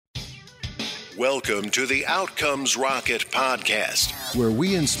Welcome to the Outcomes Rocket podcast, where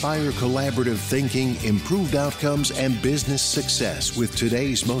we inspire collaborative thinking, improved outcomes, and business success with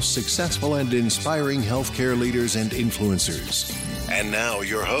today's most successful and inspiring healthcare leaders and influencers. And now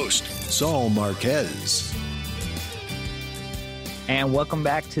your host, Saul Marquez. And welcome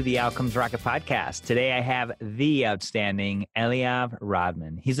back to the Outcomes Rocket podcast. Today I have the outstanding Eliav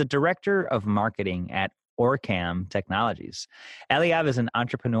Rodman. He's a director of marketing at Orcam Technologies. Eliav is an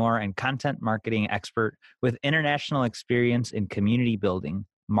entrepreneur and content marketing expert with international experience in community building,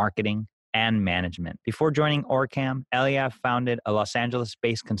 marketing, and management. Before joining Orcam, Eliav founded a Los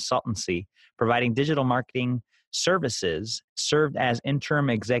Angeles-based consultancy providing digital marketing services, served as interim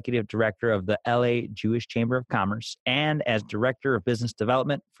executive director of the LA Jewish Chamber of Commerce, and as director of business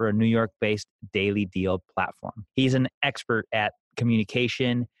development for a New York-based Daily Deal platform. He's an expert at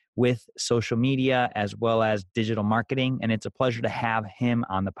communication with social media as well as digital marketing, and it's a pleasure to have him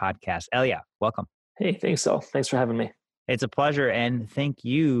on the podcast. Eliav, welcome. Hey, thanks, Saul. Thanks for having me. It's a pleasure, and thank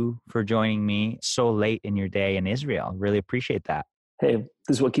you for joining me so late in your day in Israel. Really appreciate that. Hey,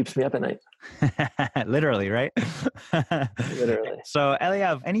 this is what keeps me up at night. Literally, right? Literally. So,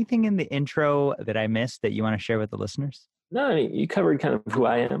 Eliav, anything in the intro that I missed that you want to share with the listeners? No, I mean, you covered kind of who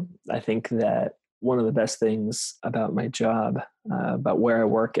I am. I think that one of the best things about my job, about where I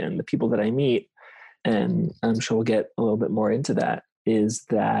work and the people that I meet, and I'm sure we'll get a little bit more into that, is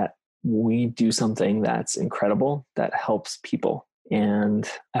that we do something that's incredible, that helps people. And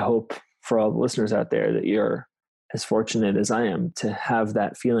I hope for all the listeners out there that you're as fortunate as I am to have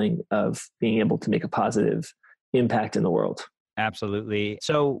that feeling of being able to make a positive impact in the world. Absolutely.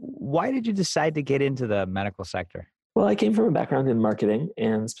 So why did you decide to get into the medical sector? Well, I came from a background in marketing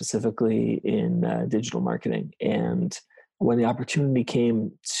and specifically in digital marketing. And when the opportunity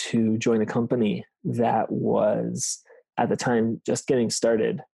came to join a company that was at the time just getting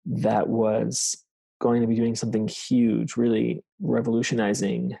started, that was going to be doing something huge, really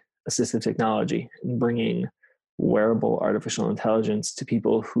revolutionizing assistive technology and bringing wearable artificial intelligence to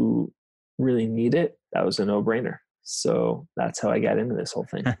people who really need it, that was a no-brainer. So that's how I got into this whole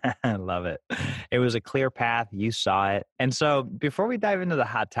thing. I love it. It was a clear path. You saw it. And so before we dive into the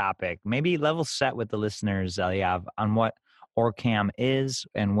hot topic, maybe level set with the listeners, Eliav, on what Orcam is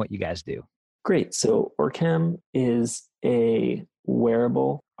and what you guys do. Great. So Orcam is a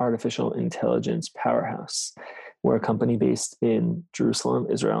wearable artificial intelligence powerhouse. We're a company based in Jerusalem,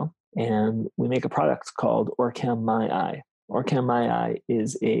 Israel, and we make a product called Orcam MyEye. Orcam MyEye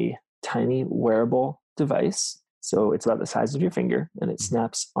is a tiny wearable device. So it's about the size of your finger, and it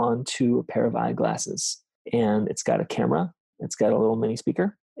snaps onto a pair of eyeglasses. And it's got a camera. It's got a little mini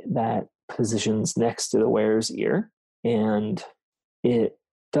speaker that positions next to the wearer's ear. And it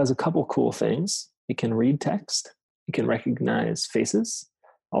does a couple cool things. It can read text. It can recognize faces,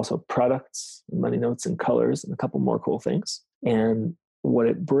 also products, money notes, and colors, and a couple more cool things. And what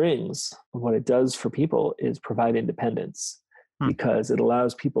it brings, what it does for people is provide independence because it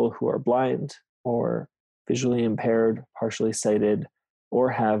allows people who are blind or visually impaired, partially sighted,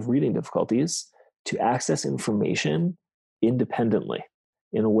 or have reading difficulties to access information independently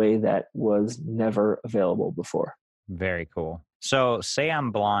in a way that was never available before. Very cool. So say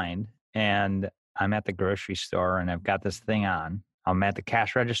I'm blind and I'm at the grocery store and I've got this thing on. I'm at the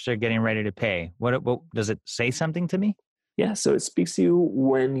cash register getting ready to pay. What does it say something to me? Yeah, so it speaks to you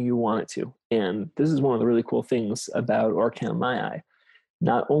when you want it to. And this is one of the really cool things about Orcam MyEye.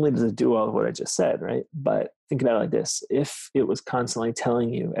 Not only does it do all of what I just said, right? But think about it like this. If it was constantly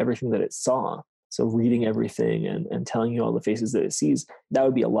telling you everything that it saw, so reading everything and telling you all the faces that it sees, that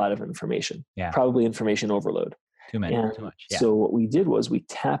would be a lot of information. Yeah. Probably information overload. Too much. Yeah. So what we did was we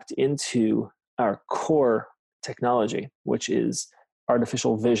tapped into our core technology, which is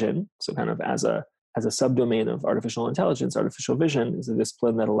artificial vision. So kind of as a subdomain of artificial intelligence, artificial vision is a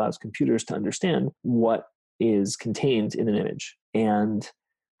discipline that allows computers to understand what is contained in an image. And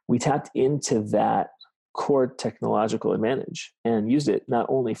we tapped into that core technological advantage and used it not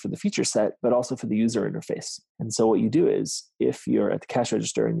only for the feature set, but also for the user interface. And so what you do is if you're at the cash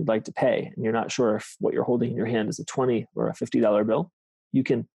register and you'd like to pay and you're not sure if what you're holding in your hand is a $20 or a $50 bill, you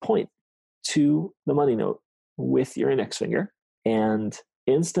can point to the money note with your index finger and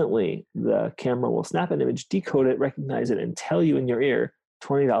instantly the camera will snap an image, decode it, recognize it, and tell you in your ear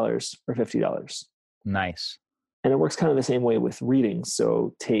 $20 or $50. Nice. And it works kind of the same way with reading.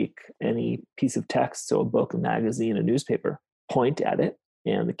 So take any piece of text, so a book, a magazine, a newspaper, point at it,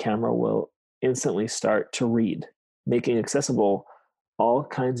 and the camera will instantly start to read, making accessible all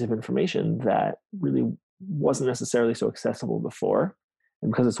kinds of information that really wasn't necessarily so accessible before.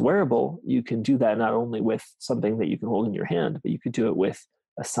 And because it's wearable, you can do that not only with something that you can hold in your hand, but you could do it with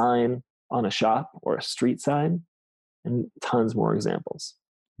a sign, on a shop or a street sign, and tons more examples.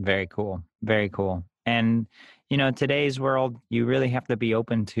 Very cool. Very cool. And, today's world, you really have to be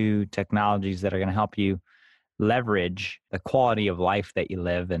open to technologies that are going to help you leverage the quality of life that you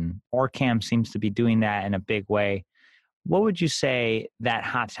live. And Orcam seems to be doing that in a big way. What would you say that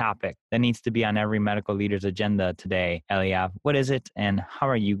hot topic that needs to be on every medical leader's agenda today, Eliav? What is it, and how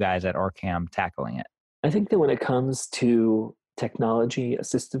are you guys at Orcam tackling it? I think that when it comes to technology,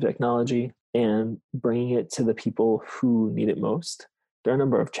 assistive technology, and bringing it to the people who need it most, there are a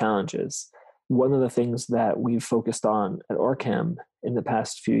number of challenges. One of the things that we've focused on at Orcam in the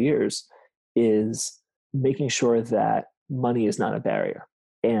past few years is making sure that money is not a barrier.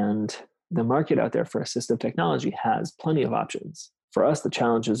 And the market out there for assistive technology has plenty of options. For us, the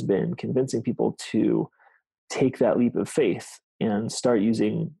challenge has been convincing people to take that leap of faith and start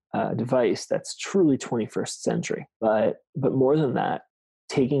using a device that's truly 21st century. But more than that,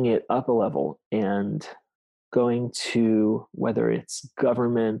 taking it up a level and going to, whether it's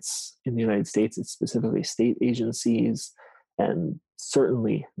governments in the United States, it's specifically state agencies, and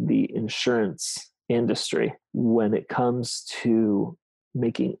certainly the insurance industry, when it comes to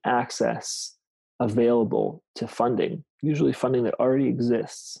making access available to funding, usually funding that already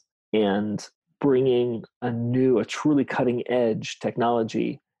exists, and bringing a truly cutting edge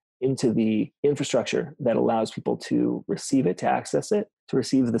technology into the infrastructure that allows people to receive it, to access it, to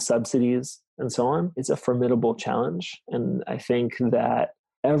receive the subsidies and so on. It's a formidable challenge. And I think that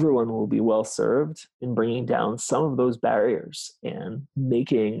everyone will be well served in bringing down some of those barriers and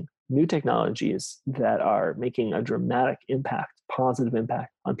making new technologies that are making a dramatic impact, positive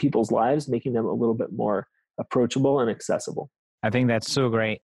impact on people's lives, making them a little bit more approachable and accessible. I think that's so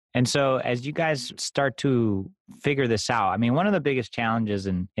great. And so as you guys start to figure this out, I mean, one of the biggest challenges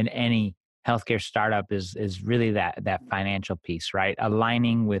in any healthcare startup is really that financial piece, right?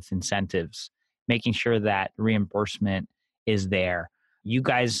 Aligning with incentives, making sure that reimbursement is there. You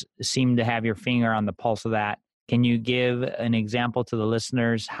guys seem to have your finger on the pulse of that. Can you give an example to the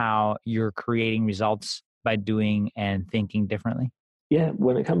listeners how you're creating results by doing and thinking differently? Yeah,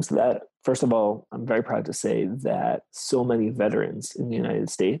 when it comes to that, first of all, I'm very proud to say that so many veterans in the United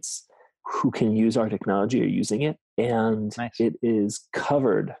States who can use our technology are using it, and Nice. It is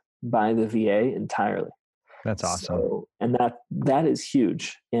covered by the VA entirely. That's awesome. So, and that is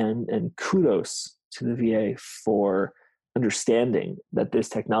huge. And kudos to the VA for understanding that this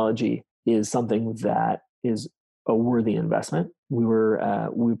technology is something that is a worthy investment. We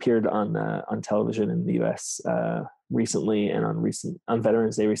appeared on television in the U.S. Recently, and on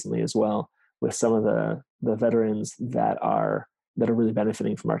Veterans Day recently as well, with some of the veterans that are really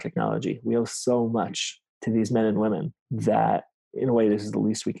benefiting from our technology. We owe so much to these men and women that, in a way, this is the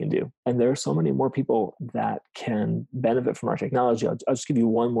least we can do. And there are so many more people that can benefit from our technology. I'll just give you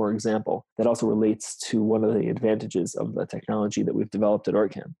one more example that also relates to one of the advantages of the technology that we've developed at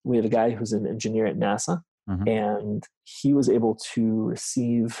Orcam. We have a guy who's an engineer at NASA, and he was able to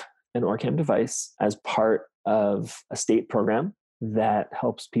receive an Orcam device as part of a state program that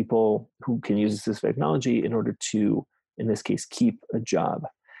helps people who can use this technology in order to, in this case, keep a job.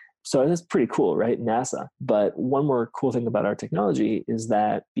 So that's pretty cool, right? NASA. But one more cool thing about our technology is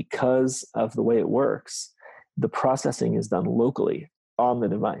that because of the way it works, the processing is done locally on the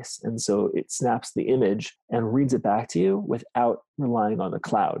device. And so it snaps the image and reads it back to you without relying on the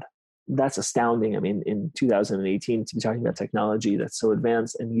cloud. That's astounding. I mean, in 2018, to be talking about technology that's so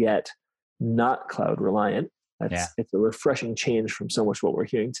advanced and yet not cloud reliant, it's a refreshing change from so much what we're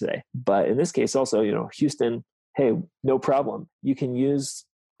hearing today. But in this case also, Houston, hey, no problem. You can use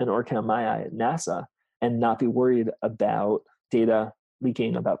an Orcam MyEye at NASA and not be worried about data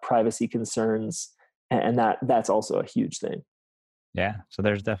leaking, about privacy concerns. And that's also a huge thing. Yeah. So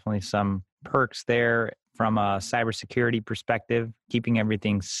there's definitely some perks there from a cybersecurity perspective, keeping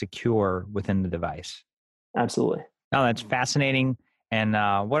everything secure within the device. Absolutely. No, that's fascinating. And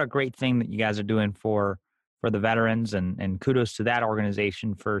what a great thing that you guys are doing for the veterans, and kudos to that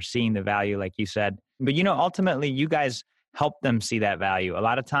organization for seeing the value, like you said. But, ultimately, you guys help them see that value. A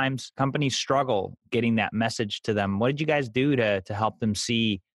lot of times companies struggle getting that message to them. What did you guys do to help them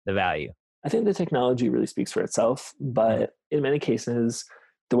see the value? I think the technology really speaks for itself, but in many cases,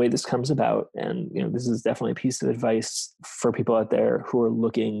 the way this comes about, and this is definitely a piece of advice for people out there who are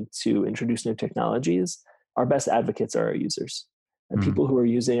looking to introduce new technologies, our best advocates are our users. And people who are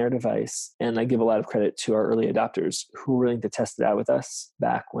using our device, and I give a lot of credit to our early adopters who were willing to test it out with us.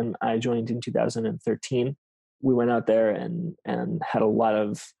 Back when I joined in 2013, we went out there and had a lot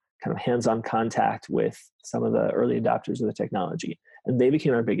of kind of hands-on contact with some of the early adopters of the technology, and they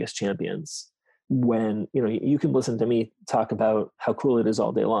became our biggest champions. when, you can listen to me talk about how cool it is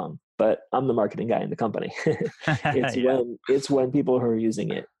all day long, but I'm the marketing guy in the company. It's when people who are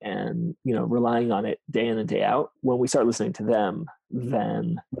using it and, relying on it day in and day out, when we start listening to them,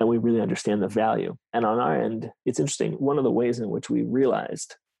 then we really understand the value. And on our end, it's interesting. One of the ways in which we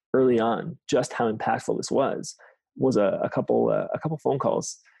realized early on just how impactful this was a couple phone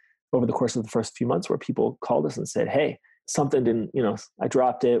calls over the course of the first few months where people called us and said, "Hey, something didn't, I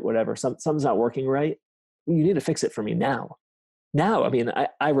dropped it, whatever, something's not working right. You need to fix it for me now. I mean,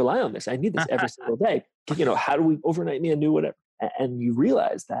 I rely on this. I need this every single day. How do we overnight me a new whatever?" And you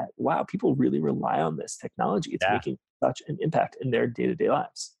realize that, wow, people really rely on this technology. It's making such an impact in their day-to-day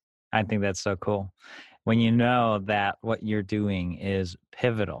lives. I think that's so cool. When you know that what you're doing is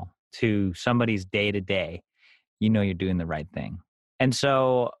pivotal to somebody's day-to-day, you're doing the right thing. And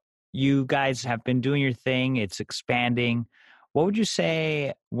so you guys have been doing your thing. It's expanding. What would you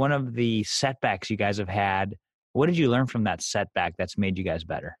say one of the setbacks you guys have had? What did you learn from that setback that's made you guys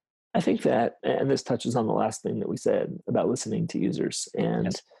better? I think that, and this touches on the last thing that we said about listening to users. And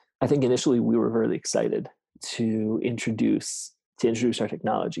yes. I think initially we were really excited to introduce our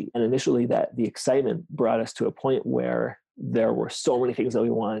technology. And initially that the excitement brought us to a point where there were so many things that we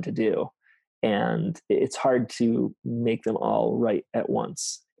wanted to do. And it's hard to make them all right at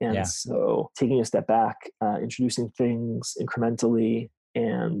once. And so taking a step back, introducing things incrementally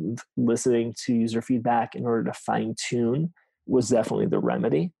and listening to user feedback in order to fine tune was definitely the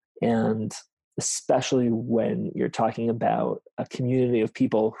remedy. And especially when you're talking about a community of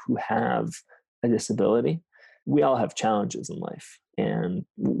people who have a disability, we all have challenges in life. And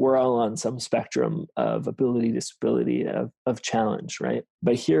we're all on some spectrum of ability, disability, of challenge, right?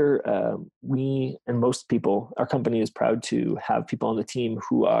 But here, we and most people, our company is proud to have people on the team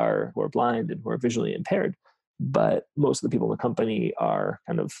who are blind and who are visually impaired. But most of the people in the company are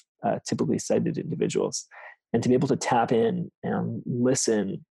kind of typically sighted individuals. And to be able to tap in and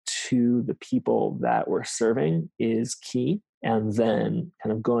listen to the people that we're serving is key. And then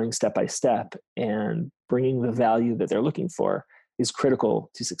kind of going step by step and bringing the value that they're looking for is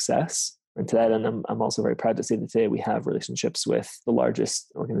critical to success. And to that end, I'm also very proud to say that today we have relationships with the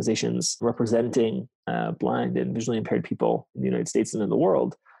largest organizations representing blind and visually impaired people in the United States and in the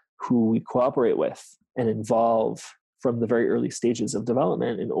world, who we cooperate with and involve from the very early stages of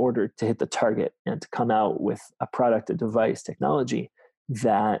development in order to hit the target and to come out with a product, a device, technology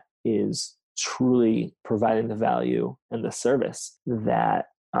that is truly providing the value and the service that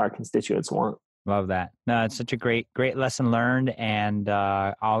our constituents want. Love that. No, it's such a great lesson learned, and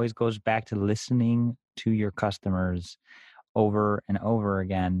always goes back to listening to your customers over and over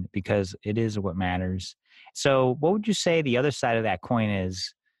again, because it is what matters. So what would you say the other side of that coin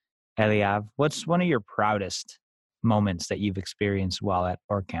is, Eliav? What's one of your proudest moments that you've experienced while at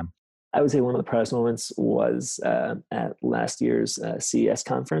OrCam? I would say one of the proudest moments was at last year's CES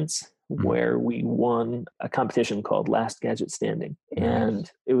conference, where we won a competition called Last Gadget Standing. And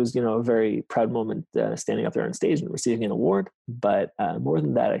it was, a very proud moment standing up there on stage and receiving an award. But more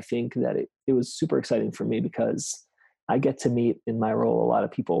than that, I think that it was super exciting for me because I get to meet in my role a lot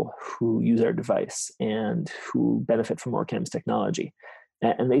of people who use our device and who benefit from OrCam's technology.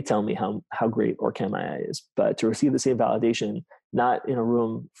 And they tell me how great OrCam II is. But to receive the same validation, not in a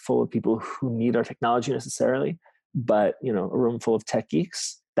room full of people who need our technology necessarily, but a room full of tech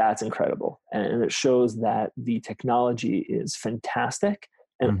geeks, that's incredible. And it shows that the technology is fantastic,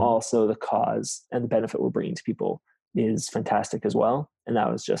 and also the cause and the benefit we're bringing to people is fantastic as well. And that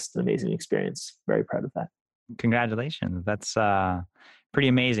was just an amazing experience. Very proud of that. Congratulations. That's pretty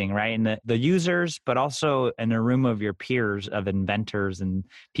amazing, right? And the users, but also in a room of your peers, of inventors and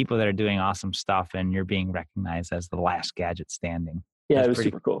people that are doing awesome stuff, and you're being recognized as the last gadget standing. Yeah, it was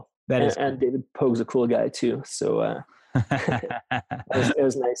super cool. And David Pogue's a cool guy too. So it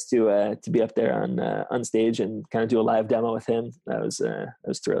was nice to be up there on stage and kind of do a live demo with him. That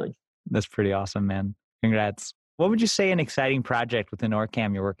was thrilling. That's pretty awesome, man. Congrats. What would you say an exciting project within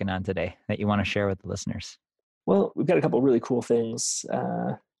OrCam you're working on today that you want to share with the listeners? Well, we've got a couple of really cool things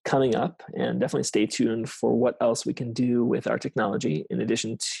coming up, and definitely stay tuned for what else we can do with our technology in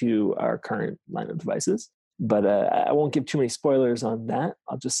addition to our current line of devices. But I won't give too many spoilers on that.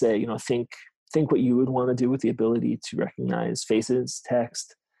 I'll just say, think what you would want to do with the ability to recognize faces,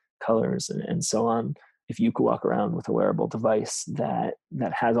 text, colors, and so on. If you could walk around with a wearable device that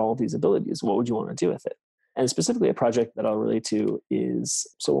has all of these abilities, what would you want to do with it? And specifically a project that I'll relate to is,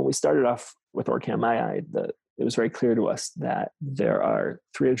 so when we started off with OrCam II, it was very clear to us that there are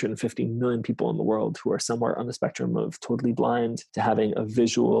 350 million people in the world who are somewhere on the spectrum of totally blind to having a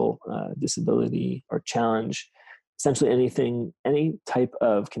visual disability or challenge, essentially any type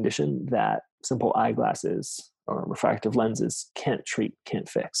of condition that simple eyeglasses or refractive lenses can't treat, can't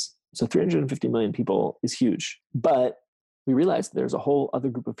fix. So 350 million people is huge. But we realized there's a whole other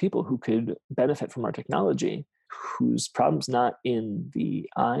group of people who could benefit from our technology, whose problem's not in the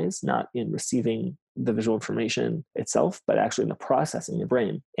eyes, not in receiving the visual information itself, but actually in the processing the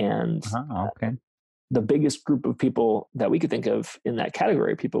brain. And the biggest group of people that we could think of in that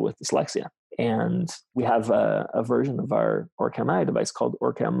category, people with dyslexia. And we have a version of our Orcam Eye device called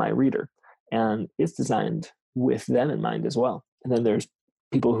Orcam My Reader, and it's designed with them in mind as well. And then there's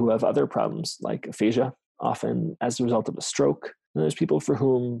people who have other problems like aphasia, often as a result of a stroke. And there's people for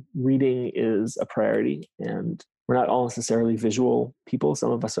whom reading is a priority, and we're not all necessarily visual people.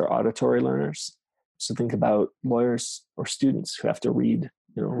 Some of us are auditory learners. So think about lawyers or students who have to read,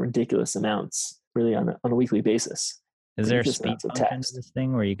 ridiculous amounts really on a weekly basis. Is there a speed function to this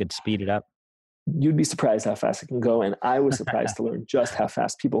thing where you could speed it up? You'd be surprised how fast it can go. And I was surprised to learn just how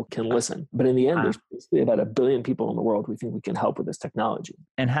fast people can listen. But in the end, there's basically about 1 billion people in the world we think we can help with this technology.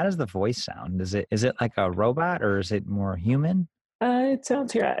 And how does the voice sound? Is it like a robot or is it more human? It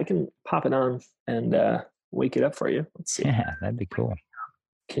sounds here. I can pop it on and wake it up for you. Let's see. Yeah, that'd be cool.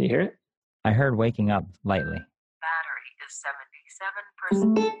 Can you hear it? I heard waking up lightly. Battery is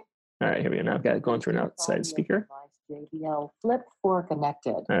 77%. All right, here we go. Now I've got it going through an outside speaker. JBL Flip 4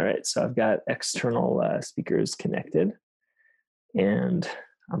 connected. All right, so I've got external speakers connected, and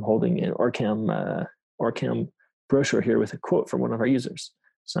I'm holding an Orcam brochure here with a quote from one of our users.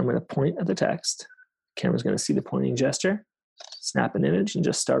 So I'm going to point at the text. Camera's going to see the pointing gesture, snap an image, and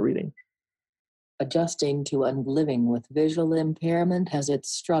just start reading. Adjusting to and living with visual impairment has its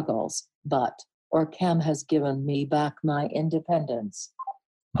struggles, but Orcam has given me back my independence.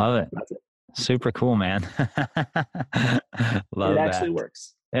 Love it. That's it. Super cool, man. Love it actually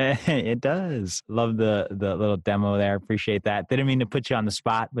works. It does. Love the little demo there. Appreciate that. Didn't mean to put you on the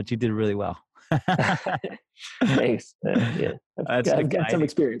spot, but you did really well. Thanks. Yeah, I've got some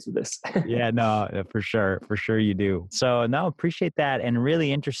experience with this. Yeah, no, for sure. For sure you do. So no, appreciate that. And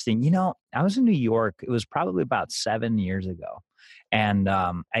really interesting. I was in New York. It was probably about 7 years ago. And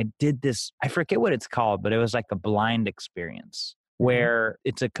I did this, I forget what it's called, but it was like a blind experience where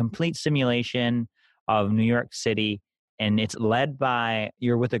it's a complete simulation of New York City, and it's led by,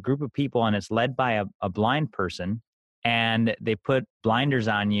 you're with a group of people and it's led by a blind person, and they put blinders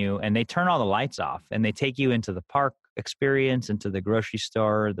on you and they turn all the lights off and they take you into the park experience, into the grocery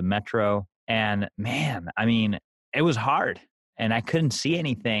store, the metro. And man, I mean, it was hard and I couldn't see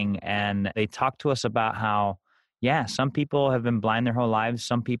anything. And they talked to us about how, yeah, some people have been blind their whole lives.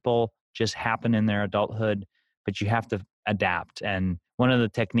 Some people just happen in their adulthood, but you have to adapt. And one of the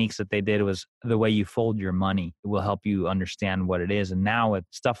techniques that they did was the way you fold your money. It will help you understand what it is. And now with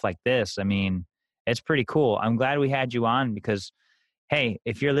stuff like this, I mean, it's pretty cool. I'm glad we had you on because, hey,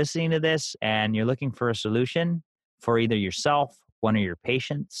 if you're listening to this and you're looking for a solution for either yourself, one of your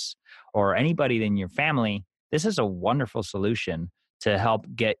patients, or anybody in your family, this is a wonderful solution to help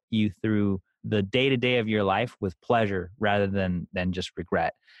get you through the day-to-day of your life with pleasure rather than just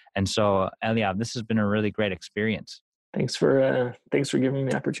regret. And so, Eliav, this has been a really great experience. Thanks for giving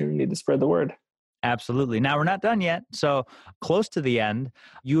me the opportunity to spread the word. Absolutely. Now, we're not done yet. So close to the end,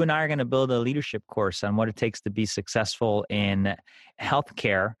 you and I are going to build a leadership course on what it takes to be successful in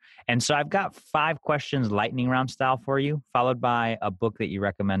healthcare. And so I've got 5 questions, lightning round style for you, followed by a book that you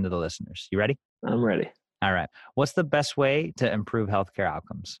recommend to the listeners. You ready? I'm ready. All right. What's the best way to improve healthcare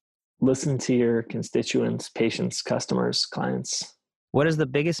outcomes? Listen to your constituents, patients, customers, clients. What is the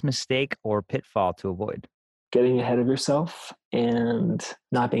biggest mistake or pitfall to avoid? Getting ahead of yourself and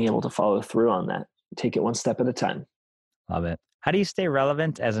not being able to follow through on that. Take it one step at a time. Love it. How do you stay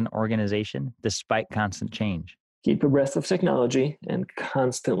relevant as an organization despite constant change? Keep abreast of technology and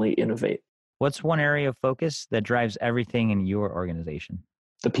constantly innovate. What's one area of focus that drives everything in your organization?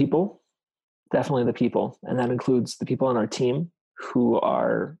 The people, definitely the people. And that includes the people on our team who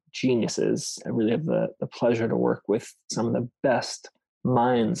are geniuses. I really have the pleasure to work with some of the best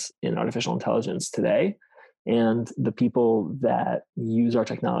minds in artificial intelligence today. And the people that use our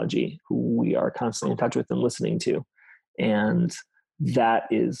technology, who we are constantly in touch with and listening to. And that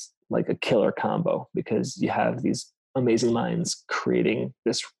is like a killer combo because you have these amazing minds creating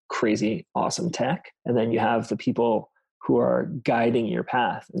this crazy, awesome tech. And then you have the people who are guiding your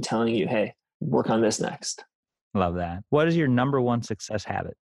path and telling you, hey, work on this next. Love that. What is your number one success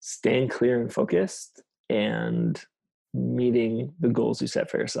habit? Staying clear and focused and meeting the goals you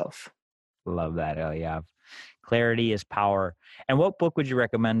set for yourself. Love that, Eliav. Clarity is power. And what book would you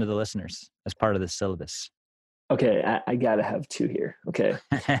recommend to the listeners as part of the syllabus? Okay, I got to have 2 here. Okay.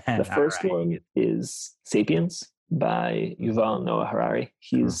 The first one is Sapiens by Yuval Noah Harari.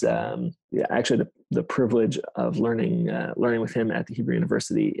 He's actually the privilege of learning with him at the Hebrew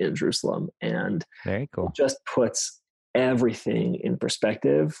University in Jerusalem, and very cool. It just puts everything in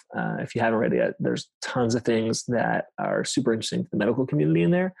perspective. If you haven't read it yet, there's tons of things that are super interesting to the medical community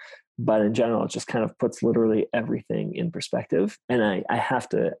in there, but in general, it just kind of puts literally everything in perspective. And I have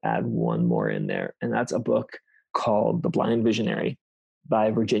to add one more in there, and that's a book called The Blind Visionary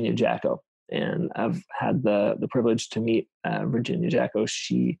by Virginia Jacko. And I've had the privilege to meet Virginia Jacko.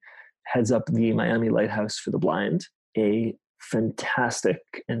 She heads up the Miami Lighthouse for the Blind, a fantastic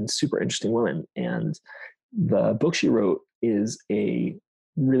and super interesting woman. And the book she wrote is a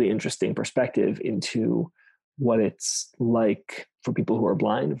really interesting perspective into what it's like for people who are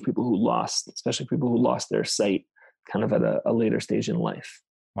blind, for people who especially people who lost their sight kind of at a later stage in life.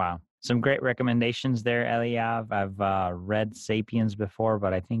 Wow. Some great recommendations there, Eliav. I've read Sapiens before,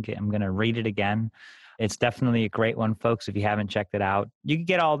 but I think I'm going to read it again. It's definitely a great one, folks. If you haven't checked it out, you can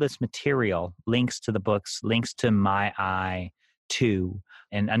get all this material, links to the books, links to My Eye 2,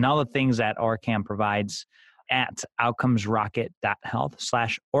 and all the things that Orcam provides at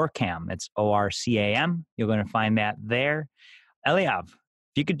outcomesrocket.health/Orcam. It's ORCAM. You're going to find that there. Eliav, if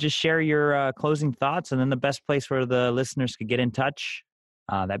you could just share your closing thoughts and then the best place where the listeners could get in touch,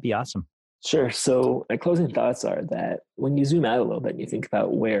 that'd be awesome. Sure. So my closing thoughts are that when you zoom out a little bit and you think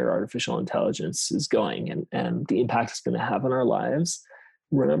about where artificial intelligence is going and the impact it's going to have on our lives,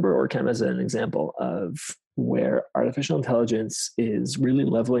 remember Orcam as an example of where artificial intelligence is really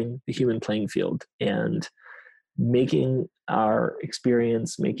leveling the human playing field and making our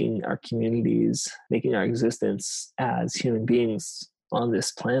experience, making our communities, making our existence as human beings on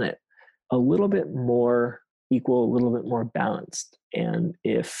this planet a little bit more equal, a little bit more balanced. And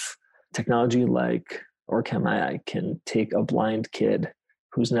if technology like Orcam AI can take a blind kid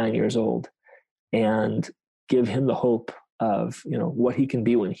who's 9 years old and give him the hope of, what he can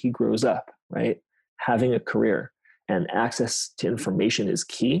be when he grows up, right? Having a career and access to information is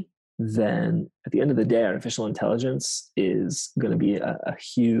key. Then at the end of the day, artificial intelligence is going to be a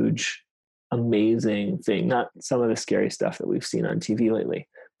huge, amazing thing. Not some of the scary stuff that we've seen on TV lately,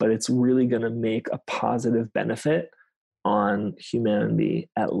 but it's really going to make a positive benefit on humanity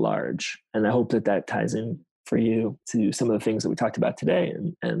at large. And I hope that ties in for you to some of the things that we talked about today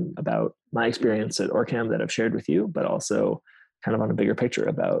and about my experience at Orcam that I've shared with you, but also kind of on a bigger picture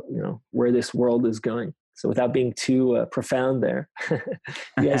about, where this world is going. So without being too profound there, you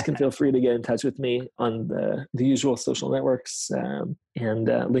guys can feel free to get in touch with me on the usual social networks. And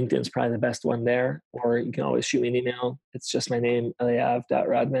LinkedIn's probably the best one there. Or you can always shoot me an email. It's just my name,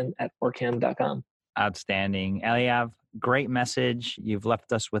 eliav.rodman@orcam.com. Outstanding. Eliav, great message. You've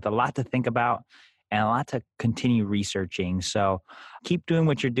left us with a lot to think about and a lot to continue researching. So keep doing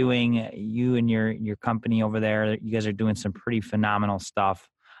what you're doing. You and your company over there, you guys are doing some pretty phenomenal stuff.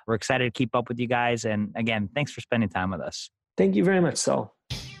 We're excited to keep up with you guys. And again, thanks for spending time with us. Thank you very much, Saul.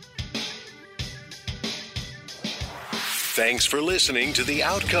 Thanks for listening to the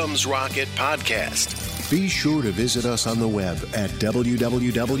Outcomes Rocket podcast. Be sure to visit us on the web at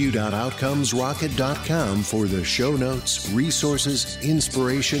www.outcomesrocket.com for the show notes, resources,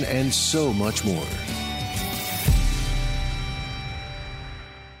 inspiration, and so much more.